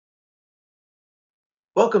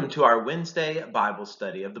Welcome to our Wednesday Bible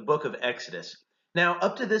study of the book of Exodus. Now,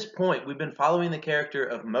 up to this point, we've been following the character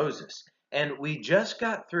of Moses, and we just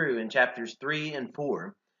got through in chapters 3 and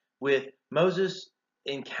 4 with Moses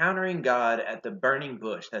encountering God at the burning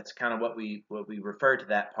bush. That's kind of what we refer to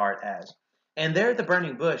that part as. And there at the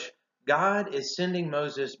burning bush, God is sending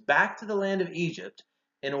Moses back to the land of Egypt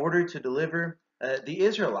in order to deliver the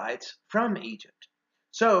Israelites from Egypt.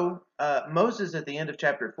 So, Moses at the end of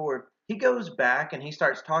chapter 4, he goes back and he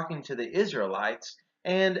starts talking to the Israelites,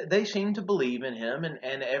 and they seem to believe in him,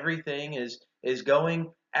 and everything is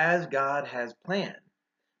going as God has planned.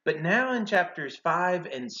 But now in chapters 5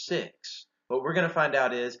 and 6, what we're going to find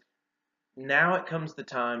out is now it comes the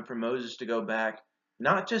time for Moses to go back,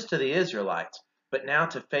 not just to the Israelites, but now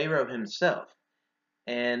to Pharaoh himself.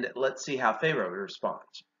 And let's see how Pharaoh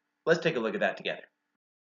responds. Let's take a look at that together.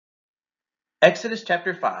 Exodus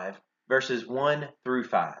chapter 5, verses 1 through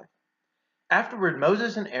 5. Afterward,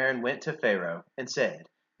 Moses and Aaron went to Pharaoh and said,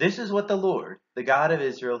 "This is what the Lord, the God of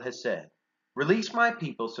Israel, has said. Release my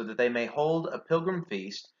people so that they may hold a pilgrim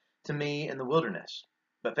feast to me in the wilderness."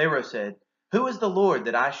 But Pharaoh said, "Who is the Lord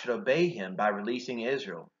that I should obey him by releasing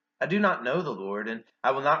Israel? I do not know the Lord, and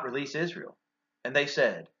I will not release Israel." And they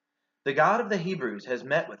said, "The God of the Hebrews has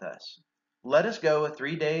met with us. Let us go a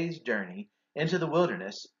 3 days' journey into the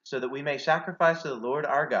wilderness so that we may sacrifice to the Lord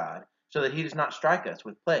our God, so that he does not strike us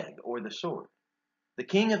with plague or the sword." The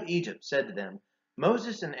king of Egypt said to them,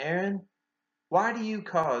 "Moses and Aaron, why do you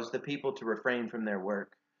cause the people to refrain from their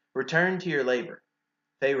work? Return to your labor."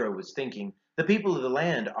 Pharaoh was thinking, "The people of the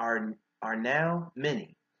land are now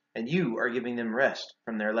many, and you are giving them rest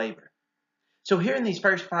from their labor." So here in these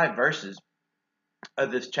first 5 verses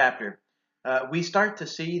of this chapter, we start to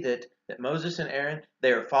see that Moses and Aaron,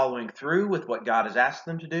 they are following through with what God has asked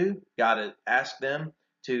them to do. God has asked them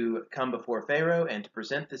to come before Pharaoh and to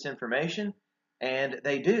present this information, and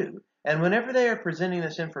they do. And whenever they are presenting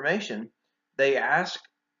this information, they ask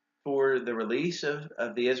for the release of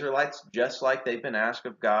the Israelites, just like they've been asked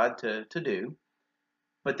of God to do.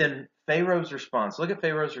 But then Pharaoh's response, look at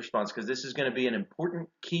Pharaoh's response, because this is going to be an important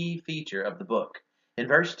key feature of the book. In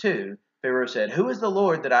verse 2, Pharaoh said, "Who is the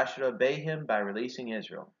Lord that I should obey him by releasing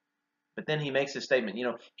Israel?" But then he makes a statement.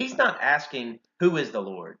 He's not asking, "Who is the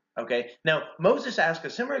Lord?" Okay. Now, Moses asked a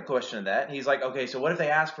similar question to that. He's like, "Okay, so what if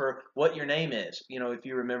they ask for what your name is?" If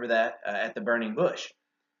you remember that at the burning bush,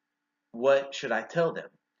 what should I tell them?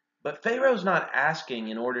 But Pharaoh's not asking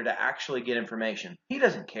in order to actually get information. He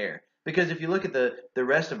doesn't care. Because if you look at the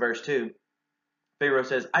rest of verse 2, Pharaoh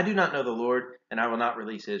says, "I do not know the Lord, and I will not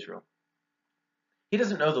release Israel." He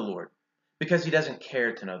doesn't know the Lord because he doesn't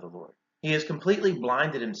care to know the Lord. He has completely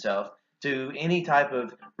blinded himself to any type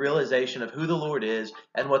of realization of who the Lord is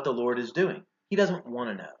and what the Lord is doing. He doesn't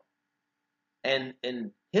want to know. And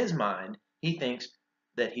in his mind, he thinks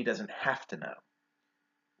that he doesn't have to know.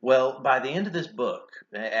 Well, by the end of this book,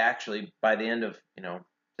 actually by the end of,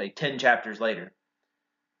 say 10 chapters later,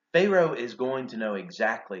 Pharaoh is going to know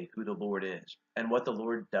exactly who the Lord is and what the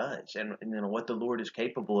Lord does and what the Lord is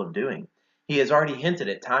capable of doing. He has already hinted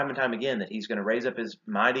at time and time again that he's going to raise up his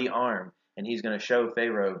mighty arm and he's going to show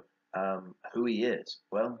Pharaoh who he is.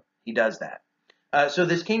 Well, he does that. So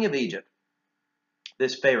this king of Egypt,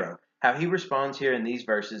 this Pharaoh, how he responds here in these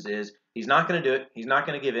verses is he's not going to do it. He's not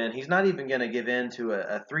going to give in. He's not even going to give in to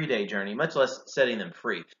a 3 day journey, much less setting them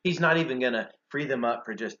free. He's not even going to free them up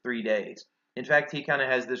for just 3 days. In fact, he kind of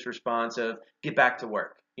has this response of, "Get back to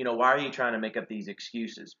work. Why are you trying to make up these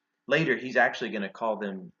excuses?" Later, he's actually going to call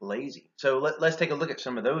them lazy. So let's take a look at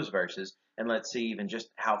some of those verses and let's see even just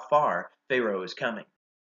how far Pharaoh is coming.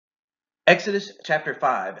 Exodus chapter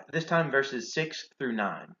 5, this time verses 6 through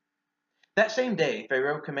 9. That same day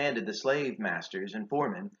Pharaoh commanded the slave masters and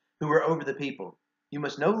foremen who were over the people, "You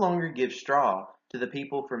must no longer give straw to the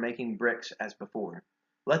people for making bricks as before.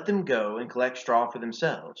 Let them go and collect straw for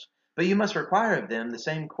themselves, but you must require of them the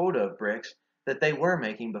same quota of bricks that they were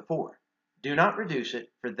making before. Do not reduce it,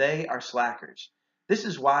 for they are slackers. This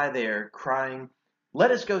is why they are crying,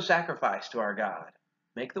 'Let us go sacrifice to our God.'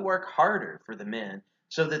 Make the work harder for the men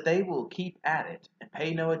so that they will keep at it and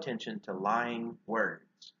pay no attention to lying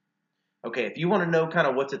words." Okay, if you want to know kind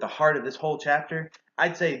of what's at the heart of this whole chapter,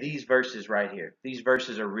 I'd say these verses right here. These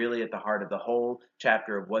verses are really at the heart of the whole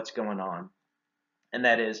chapter of what's going on. And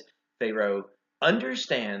that is, Pharaoh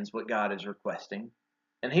understands what God is requesting,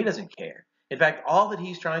 and he doesn't care. In fact, all that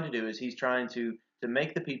he's trying to do is he's trying to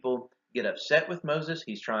make the people get upset with Moses.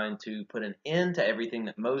 He's trying to put an end to everything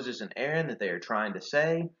that Moses and Aaron that they are trying to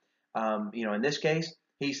say. In this case,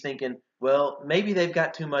 he's thinking, well, maybe they've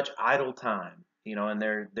got too much idle time, and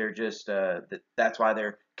they're just that's why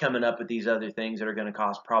they're coming up with these other things that are going to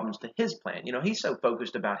cause problems to his plan. He's so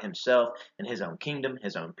focused about himself and his own kingdom,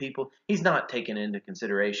 his own people. He's not taking into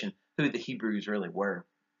consideration who the Hebrews really were.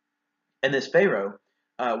 And this Pharaoh,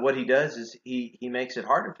 what he does is he makes it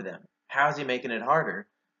harder for them. How is he making it harder?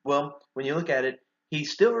 Well, when you look at it,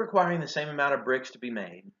 he's still requiring the same amount of bricks to be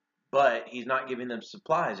made, but he's not giving them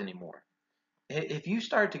supplies anymore. If you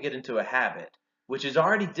start to get into a habit, which is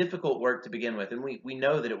already difficult work to begin with, and we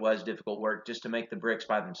know that it was difficult work just to make the bricks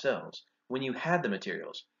by themselves when you had the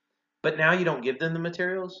materials, but now you don't give them the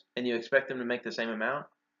materials and you expect them to make the same amount,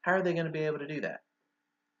 how are they going to be able to do that?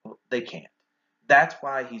 Well, they can't. That's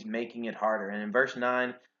why he's making it harder. And in verse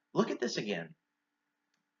 9, look at this again.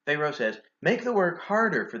 Pharaoh says, "Make the work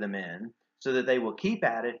harder for the men so that they will keep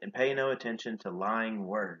at it and pay no attention to lying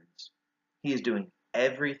words." He is doing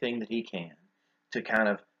everything that he can to kind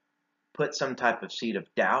of put some type of seed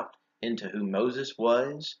of doubt into who Moses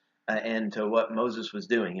was and to what Moses was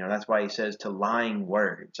doing. That's why he says to lying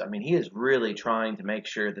words. I mean, he is really trying to make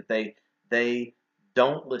sure that they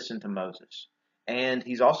don't listen to Moses. And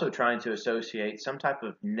he's also trying to associate some type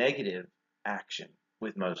of negative action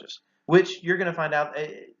with Moses, which you're going to find out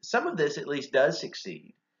some of this at least does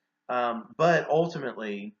succeed. But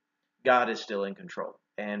ultimately, God is still in control.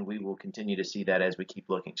 And we will continue to see that as we keep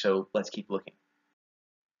looking. So let's keep looking.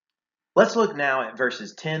 Let's look now at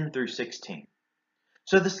verses 10 through 16.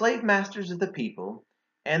 So the slave masters of the people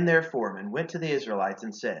and their foremen went to the Israelites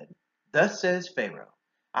and said, "Thus says Pharaoh,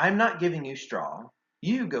 I am not giving you straw.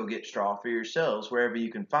 You go get straw for yourselves wherever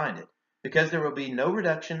you can find it, because there will be no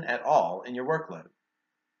reduction at all in your workload."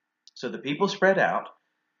 So the people spread out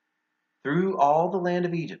through all the land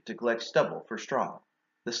of Egypt to collect stubble for straw.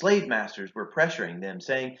 The slave masters were pressuring them,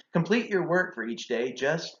 saying, "Complete your work for each day,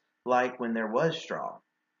 just like when there was straw."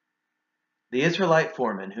 The Israelite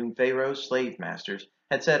foremen, whom Pharaoh's slave masters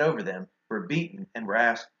had set over them, were beaten and were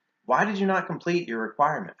asked, "Why did you not complete your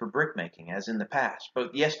requirement for brickmaking as in the past,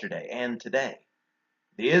 both yesterday and today?"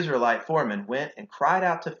 The Israelite foreman went and cried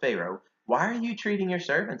out to Pharaoh, "Why are you treating your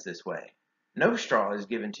servants this way? No straw is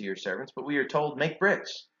given to your servants, but we are told, 'Make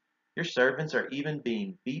bricks.' Your servants are even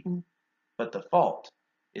being beaten, but the fault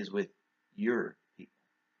is with your people."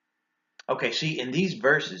 Okay, see, in these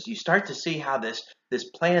verses, you start to see how this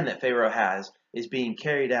plan that Pharaoh has is being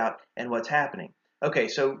carried out and what's happening. Okay,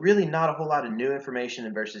 so really not a whole lot of new information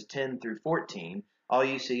in verses 10 through 14. All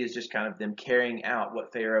you see is just kind of them carrying out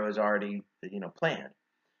what Pharaoh has already, planned.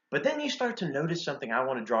 But then you start to notice something I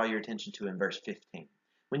want to draw your attention to in verse 15.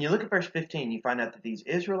 When you look at verse 15, you find out that these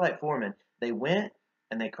Israelite foremen, they went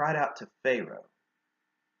and they cried out to Pharaoh.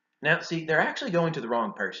 Now, see, they're actually going to the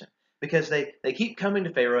wrong person, because they keep coming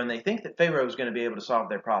to Pharaoh and they think that Pharaoh is going to be able to solve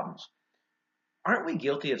their problems. Aren't we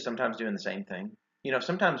guilty of sometimes doing the same thing?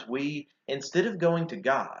 Sometimes we, instead of going to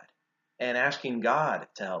God and asking God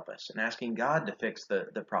to help us and asking God to fix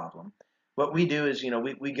the problem, what we do is,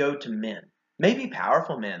 we go to men, maybe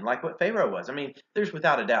powerful men, like what Pharaoh was. I mean, there's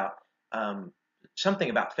without a doubt something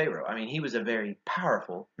about Pharaoh. I mean, he was a very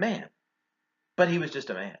powerful man, but he was just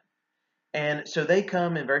a man. And so they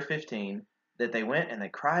come in verse 15 that they went and they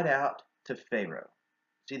cried out to Pharaoh.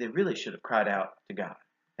 See, they really should have cried out to God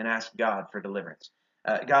and asked God for deliverance.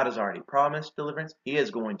 God has already promised deliverance. He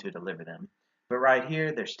is going to deliver them. But right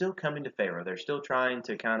here, they're still coming to Pharaoh. They're still trying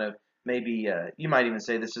to kind of maybe, you might even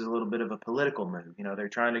say this is a little bit of a political move. They're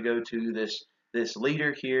trying to go to this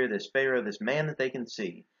leader here, this Pharaoh, this man that they can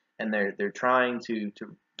see. And they're trying to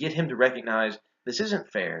get him to recognize this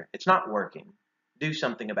isn't fair. It's not working. Do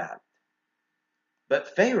something about it.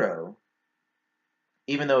 But Pharaoh,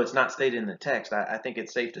 even though it's not stated in the text, I think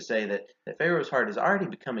it's safe to say that Pharaoh's heart is already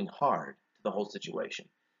becoming hard to the whole situation.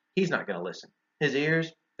 He's not going to listen. His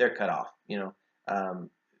ears, they're cut off.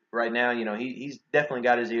 Right now, he's definitely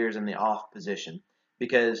got his ears in the off position,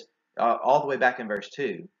 because all the way back in verse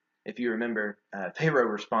 2, if you remember, Pharaoh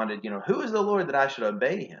responded, "Who is the Lord that I should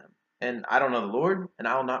obey him? And I don't know the Lord, and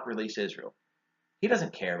I will not release Israel." He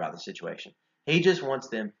doesn't care about the situation. He just wants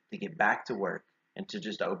them to get back to work and to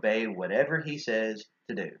just obey whatever he says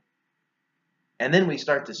to do. And then we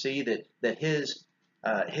start to see that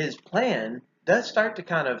his plan does start to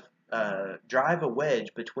kind of drive a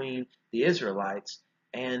wedge between the Israelites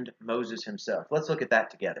and Moses himself. Let's look at that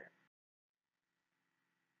together.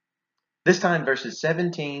 This time verses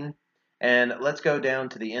 17, and let's go down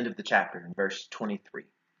to the end of the chapter in verse 23.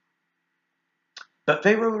 But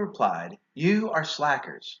Pharaoh replied, "You are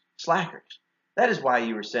slackers, slackers. That is why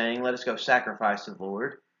you were saying, 'Let us go sacrifice to the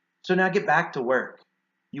Lord.' So now get back to work.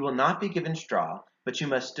 You will not be given straw, but you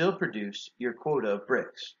must still produce your quota of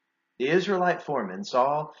bricks." The Israelite foremen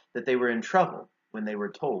saw that they were in trouble when they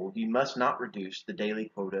were told, "You must not reduce the daily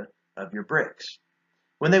quota of your bricks."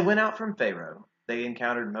 When they went out from Pharaoh, they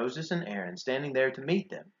encountered Moses and Aaron standing there to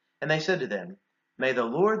meet them, and they said to them, "May the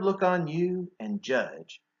Lord look on you and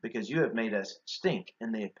judge, because you have made us stink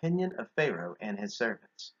in the opinion of Pharaoh and his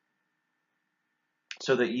servants,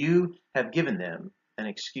 so that you have given them an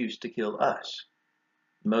excuse to kill us."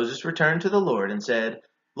 Moses returned to the Lord and said,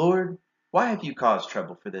 "Lord, why have you caused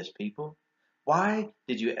trouble for this people? Why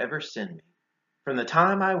did you ever send me? From the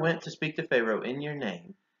time I went to speak to Pharaoh in your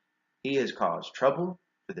name, he has caused trouble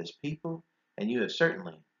for this people, and you have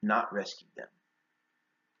certainly not rescued them."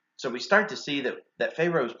 So we start to see that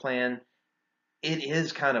Pharaoh's plan, it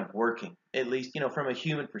is kind of working, at least, from a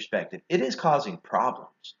human perspective. It is causing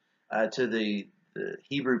problems to the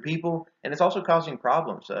Hebrew people, and it's also causing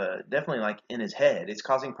problems, definitely like in his head. It's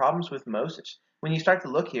causing problems with Moses. When you start to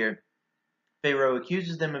look here, Pharaoh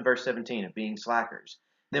accuses them in verse 17 of being slackers.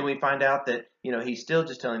 Then we find out that, he's still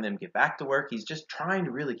just telling them to get back to work. He's just trying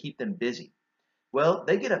to really keep them busy. Well,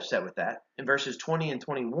 they get upset with that. In verses 20 and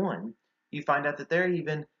 21, you find out that they're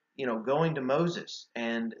even, going to Moses,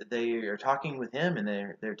 and they are talking with him, and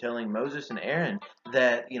they're telling Moses and Aaron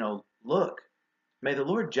that, look, may the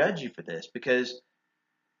Lord judge you for this, because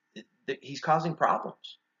he's causing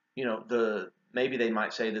problems. Maybe they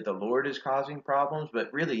might say that the Lord is causing problems,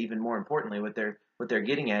 but really, even more importantly, what they're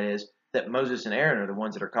getting at is that Moses and Aaron are the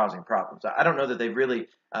ones that are causing problems. I don't know that they've really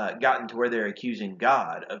gotten to where they're accusing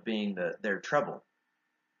God of being their trouble.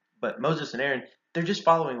 But Moses and Aaron, they're just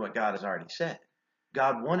following what God has already said.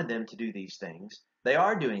 God wanted them to do these things. They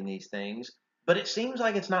are doing these things, but it seems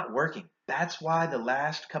like it's not working. That's why the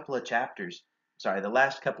last couple of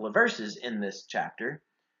verses in this chapter,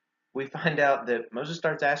 we find out that Moses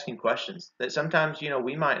starts asking questions that sometimes,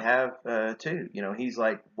 we might have too. He's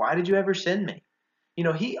like, "Why did you ever send me?"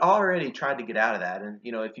 He already tried to get out of that. And,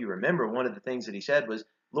 if you remember, one of the things that he said was,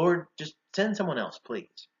 "Lord, just send someone else,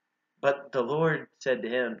 please." But the Lord said to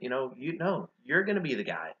him, "You're going to be the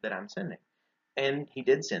guy that I'm sending." And he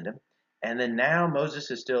did send him. And then now Moses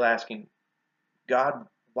is still asking, "God,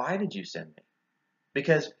 why did you send me?"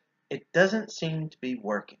 Because it doesn't seem to be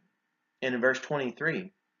working. And in verse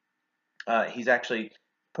 23, he's actually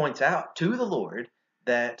points out to the Lord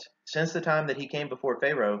that since the time that he came before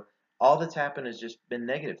Pharaoh, all that's happened has just been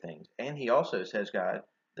negative things. And he also says,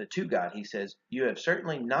 to God, he says, "You have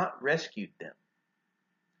certainly not rescued them."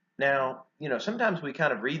 Now, sometimes we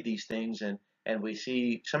kind of read these things, and we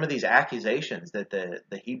see some of these accusations that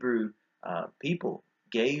the Hebrew people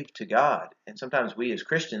gave to God. And sometimes we as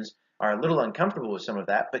Christians are a little uncomfortable with some of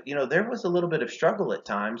that. But, there was a little bit of struggle at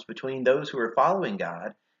times between those who were following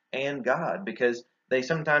God and God, because they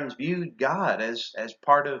sometimes viewed God as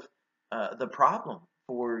part of the problem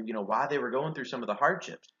for, why they were going through some of the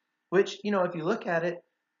hardships. Which, if you look at it,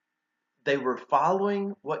 they were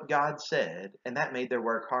following what God said, and that made their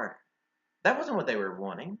work harder. That wasn't what they were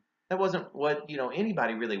wanting. That wasn't what,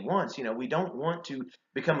 anybody really wants. We don't want to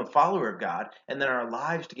become a follower of God and then our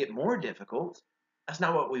lives to get more difficult. That's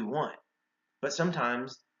not what we want. But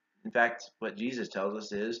sometimes, in fact, what Jesus tells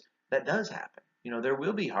us is that does happen. There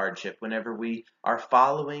will be hardship whenever we are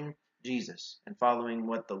following Jesus and following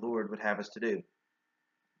what the Lord would have us to do.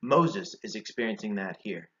 Moses is experiencing that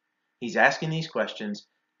here. He's asking these questions.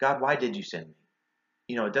 "God, why did you send me?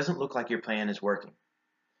 It doesn't look like your plan is working."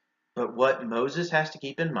 But what Moses has to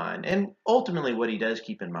keep in mind, and ultimately what he does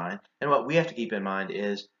keep in mind, and what we have to keep in mind,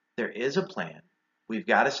 is there is a plan. We've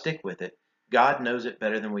got to stick with it. God knows it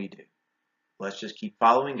better than we do. Let's just keep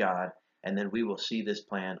following God, and then we will see this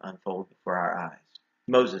plan unfold before our eyes.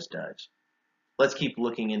 Moses does. Let's keep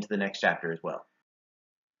looking into the next chapter as well.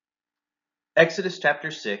 Exodus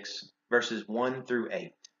chapter 6, verses 1 through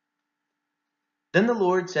 8. Then the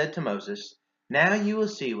Lord said to Moses, "Now you will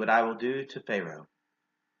see what I will do to Pharaoh.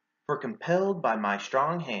 For compelled by my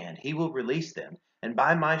strong hand he will release them, and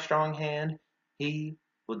by my strong hand he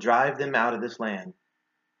will drive them out of this land."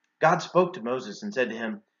 God spoke to Moses and said to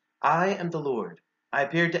him, "I am the Lord. I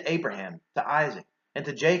appeared to Abraham, to Isaac, and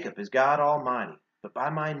to Jacob as God Almighty, but by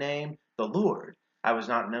my name, the Lord, I was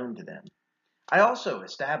not known to them. I also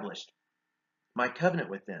established my covenant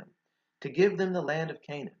with them to give them the land of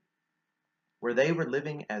Canaan, where they were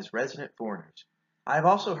living as resident foreigners. I have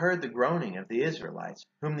also heard the groaning of the Israelites,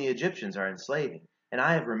 whom the Egyptians are enslaving, and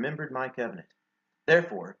I have remembered my covenant.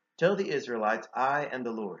 Therefore, tell the Israelites, I am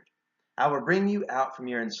the Lord. I will bring you out from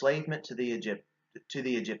your enslavement to the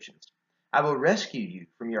Egyptians. I will rescue you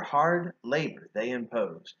from your hard labor they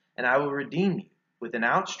impose, and I will redeem you with an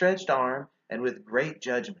outstretched arm and with great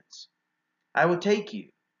judgments. I will take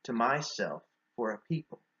you to myself for a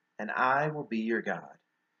people, and I will be your God.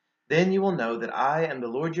 Then you will know that I am the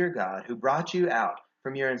Lord your God, who brought you out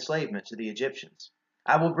from your enslavement to the Egyptians.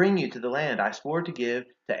 I will bring you to the land I swore to give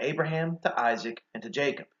to Abraham, to Isaac, and to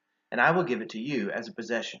Jacob, and I will give it to you as a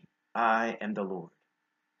possession. I am the Lord.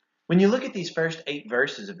 When you look at these first 8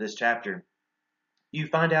 verses of this chapter, you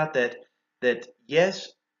find out that yes,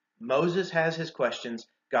 Moses has his questions.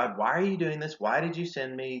 God, why are you doing this? Why did you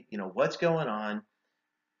send me? What's going on?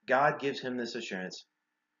 God gives him this assurance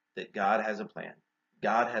that God has a plan.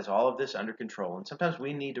 God has all of this under control. And sometimes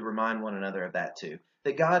we need to remind one another of that too,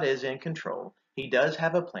 that God is in control. He does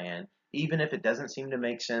have a plan, even if it doesn't seem to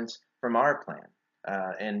make sense from our plan.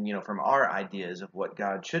 And from our ideas of what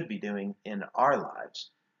God should be doing in our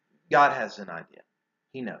lives. God has an idea.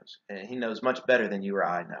 He knows. And he knows much better than you or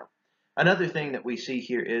I know. Another thing that we see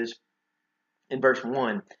here is in verse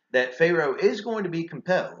 1 that Pharaoh is going to be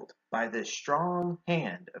compelled by this strong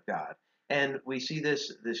hand of God. And we see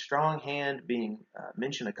this strong hand being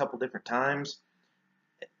mentioned a couple different times.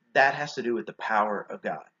 That has to do with the power of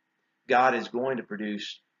God. God is going to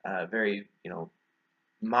produce very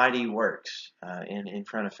mighty works in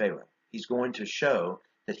front of Pharaoh. He's going to show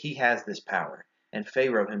that he has this power, and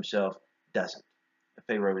Pharaoh himself doesn't.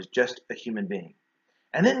 Pharaoh is just a human being.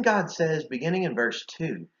 And then God says, beginning in verse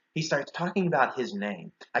 2, he starts talking about his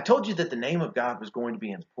name. I told you that the name of God was going to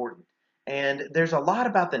be important. And there's a lot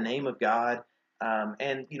about the name of God. I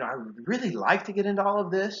would really like to get into all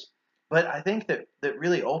of this, but I think that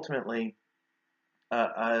really ultimately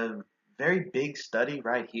a very big study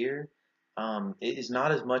right here it is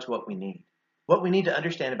not as much what we need. What we need to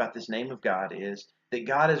understand about this name of God is that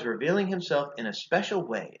God is revealing himself in a special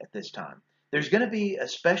way at this time. There's going to be a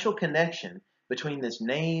special connection between this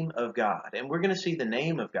name of God, and we're going to see the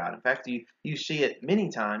name of God. In fact, you see it many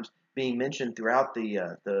times being mentioned throughout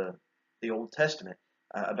the Old Testament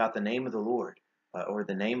about the name of the Lord or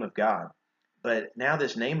the name of God. But now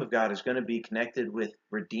this name of God is going to be connected with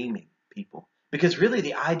redeeming people. Because really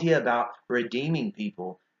the idea about redeeming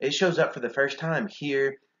people, it shows up for the first time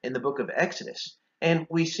here in the book of Exodus. And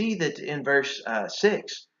we see that in verse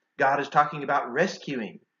 6, God is talking about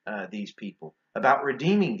rescuing these people, about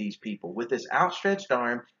redeeming these people with this outstretched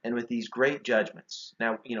arm and with these great judgments.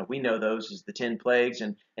 Now, we know those as the 10 plagues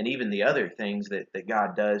and even the other things that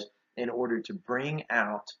God does in order to bring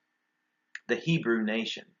out the Hebrew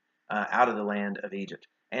nation out of the land of Egypt.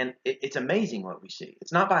 And it's amazing what we see.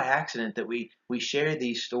 It's not by accident that we share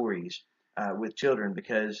these stories with children,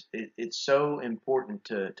 because it's so important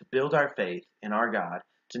to build our faith in our God,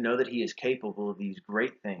 to know that he is capable of these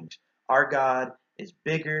great things. Our God is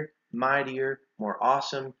bigger, mightier, more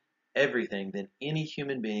awesome, everything than any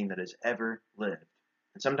human being that has ever lived.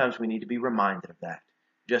 And sometimes we need to be reminded of that.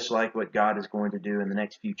 Just like what God is going to do in the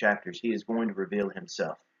next few chapters, he is going to reveal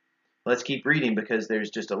himself. Let's keep reading, because there's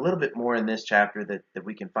just a little bit more in this chapter that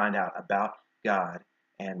we can find out about God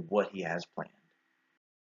and what he has planned.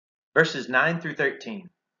 Verses 9 through 13.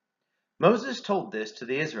 Moses told this to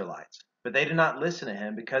the Israelites, but they did not listen to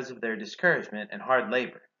him because of their discouragement and hard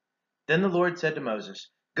labor. Then the Lord said to Moses,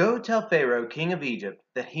 "Go tell Pharaoh, king of Egypt,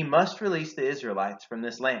 that he must release the Israelites from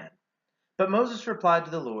this land." But Moses replied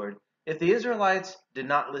to the Lord, "If the Israelites did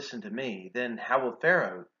not listen to me, then how will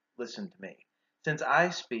Pharaoh listen to me, since I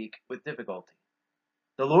speak with difficulty?"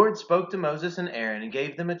 The Lord spoke to Moses and Aaron and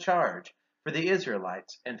gave them a charge for the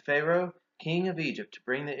Israelites and Pharaoh, king of Egypt, to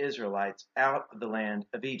bring the Israelites out of the land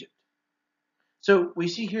of Egypt. So we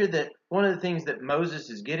see here that one of the things that Moses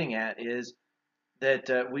is getting at is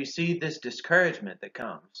that we see this discouragement that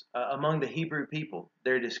comes among the Hebrew people.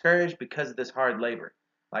 They're discouraged because of this hard labor.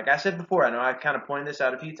 Like I said before, I know I kind of pointed this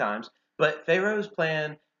out a few times, but Pharaoh's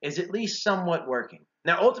plan is at least somewhat working.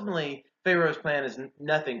 Now, ultimately, Pharaoh's plan is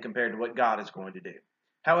nothing compared to what God is going to do.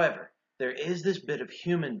 However, there is this bit of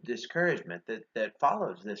human discouragement that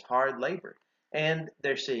follows this hard labor, and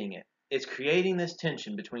they're seeing it. It's creating this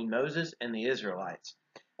tension between Moses and the Israelites.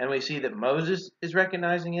 And we see that Moses is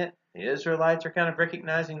recognizing it. The Israelites are kind of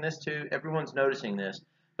recognizing this too. Everyone's noticing this.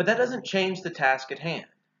 But that doesn't change the task at hand.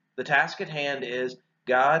 The task at hand is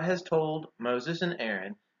God has told Moses and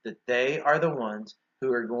Aaron that they are the ones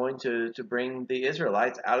who are going to bring the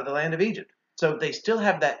Israelites out of the land of Egypt. So they still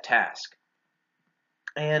have that task.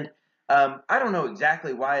 And I don't know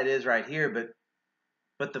exactly why it is right here,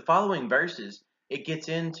 but the following verses, it gets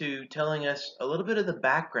into telling us a little bit of the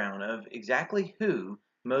background of exactly who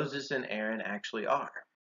Moses and Aaron actually are.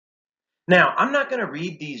 Now, I'm not going to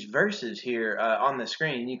read these verses here on the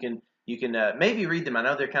screen. You can maybe read them. I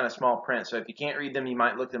know they're kind of small print, so if you can't read them, you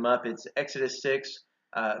might look them up. It's Exodus 6,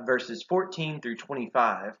 verses 14 through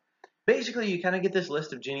 25. Basically, you kind of get this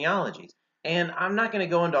list of genealogies. And I'm not going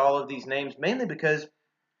to go into all of these names, mainly because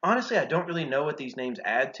honestly, I don't really know what these names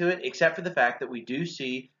add to it, except for the fact that we do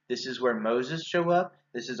see This is where Moses show up.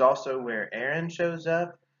 This is also where Aaron shows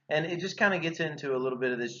up. And it just kind of gets into a little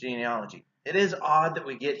bit of this genealogy. It is odd that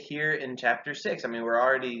we get here in chapter 6. I mean, we're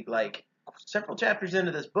already like several chapters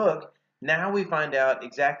into this book. Now we find out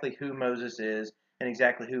exactly who Moses is and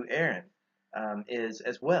exactly who Aaron is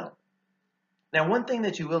as well. Now, one thing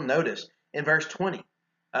that you will notice in verse 20,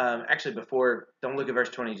 actually, don't look at verse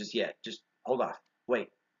 20 just yet. Just hold off. Wait.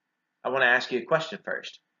 I want to ask you a question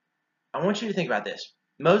first. I want you to think about this.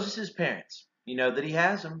 Moses' parents, you know that he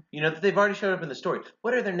has them. You know that they've already showed up in the story.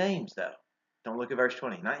 What are their names, though? Don't look at verse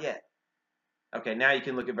 20. Not yet. Okay, now you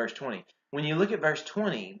can look at verse 20. When you look at verse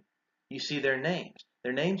 20, you see their names.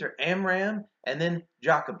 Their names are Amram and then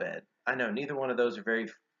Jochebed. I know neither one of those are very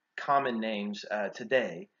common names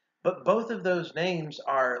today, but both of those names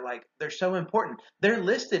are they're so important. They're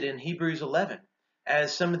listed in Hebrews 11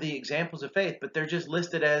 as some of the examples of faith, but they're just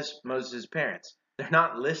listed as Moses' parents. They're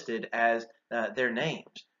not listed as their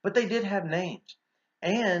names, but they did have names.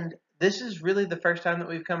 And this is really the first time that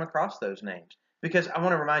we've come across those names. Because I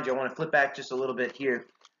want to remind you, I want to flip back just a little bit here,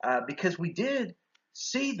 because we did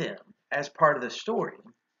see them as part of the story.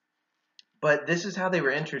 But this is how they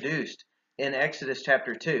were introduced in Exodus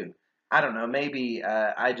chapter 2. I don't know, maybe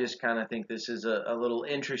I just kind of think this is a little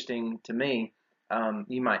interesting to me.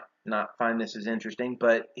 You might not find this as interesting,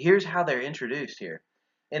 but here's how they're introduced here.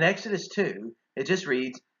 In Exodus 2, it just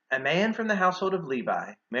reads, "A man from the household of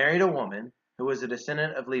Levi married a woman who was a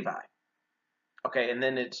descendant of Levi." Okay, and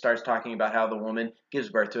then it starts talking about how the woman gives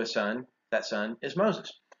birth to a son. That son is Moses.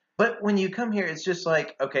 But when you come here, it's just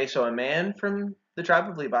like, okay, so a man from the tribe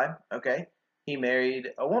of Levi, okay, he married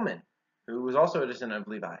a woman who was also a descendant of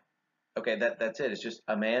Levi. Okay, that's it. It's just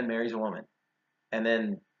a man marries a woman. And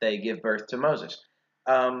then they give birth to Moses.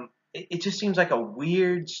 It just seems like a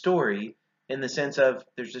weird story in the sense of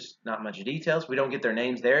there's just not much details. We don't get their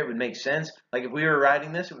names there. It would make sense. Like if we were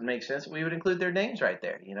writing this, it would make sense that we would include their names right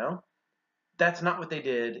there, you know? That's not what they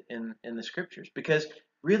did in the scriptures, because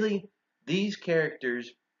really these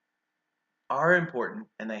characters are important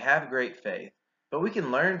and they have great faith, but we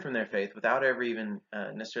can learn from their faith without ever even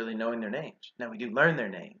necessarily knowing their names. Now we do learn their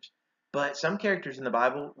names, but some characters in the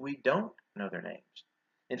Bible we don't know their names.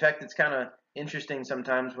 In fact, it's kind of interesting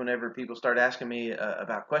sometimes whenever people start asking me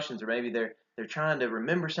about questions, or maybe they're trying to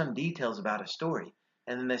remember some details about a story,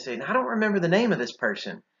 and then they say, "No, I don't remember the name of this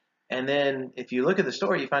person." And then if you look at the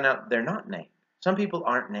story, you find out they're not named. Some people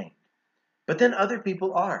aren't named. But then other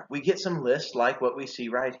people are. We get some lists like what we see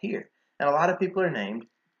right here. And a lot of people are named.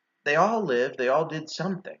 They all lived. They all did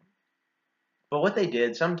something. But what they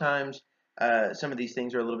did, sometimes some of these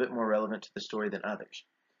things are a little bit more relevant to the story than others.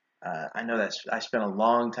 I know that I spent a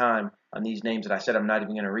long time on these names that I said I'm not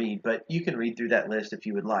even going to read, but you can read through that list if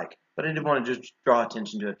you would like. But I did want to just draw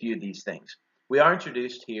attention to a few of these things. We are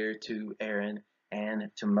introduced here to Aaron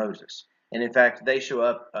and to Moses. And in fact, they show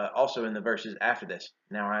up also in the verses after this.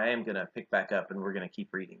 Now I am going to pick back up and we're going to keep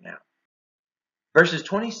reading now. Verses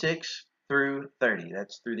 26 through 30,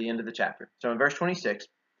 that's through the end of the chapter. So in verse 26,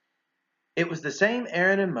 "It was the same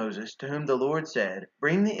Aaron and Moses to whom the Lord said,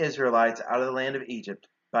 'Bring the Israelites out of the land of Egypt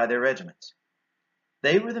by their regiments.'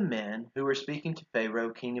 They were the men who were speaking to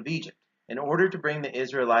Pharaoh, king of Egypt, in order to bring the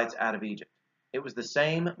Israelites out of Egypt. It was the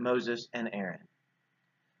same Moses and Aaron.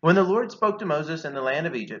 When the Lord spoke to Moses in the land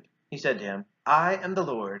of Egypt, he said to him, 'I am the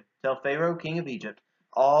Lord. Tell Pharaoh, king of Egypt,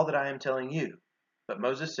 all that I am telling you.' But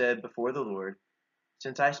Moses said before the Lord,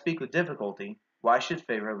 'Since I speak with difficulty, why should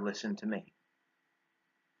Pharaoh listen to me?'"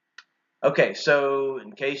 Okay, so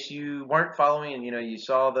in case you weren't following and you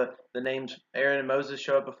saw the names Aaron and Moses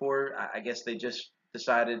show up before, I guess they just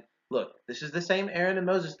decided, look, this is the same Aaron and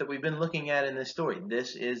Moses that we've been looking at in this story.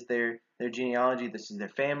 This is their genealogy, this is their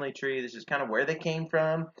family tree, this is kind of where they came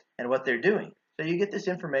from and what they're doing. So you get this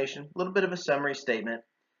information, a little bit of a summary statement,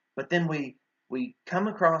 but then we come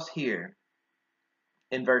across here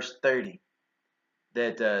in verse 30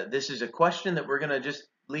 that this is a question that we're going to just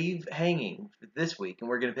leave hanging this week, and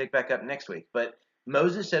we're going to pick back up next week. But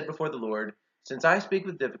Moses said before the Lord, "Since I speak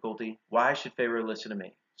with difficulty, why should Pharaoh listen to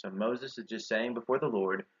me?" So Moses is just saying before the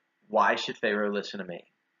Lord, why should Pharaoh listen to me?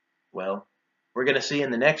 Well, we're going to see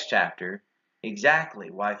in the next chapter exactly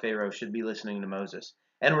why Pharaoh should be listening to Moses.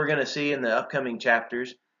 And we're going to see in the upcoming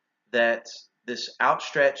chapters that this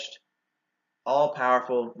outstretched,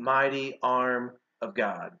 all-powerful, mighty arm of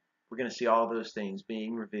God, we're going to see all those things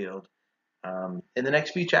being revealed in the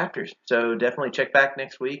next few chapters. So definitely check back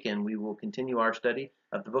next week and we will continue our study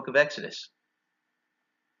of the book of Exodus.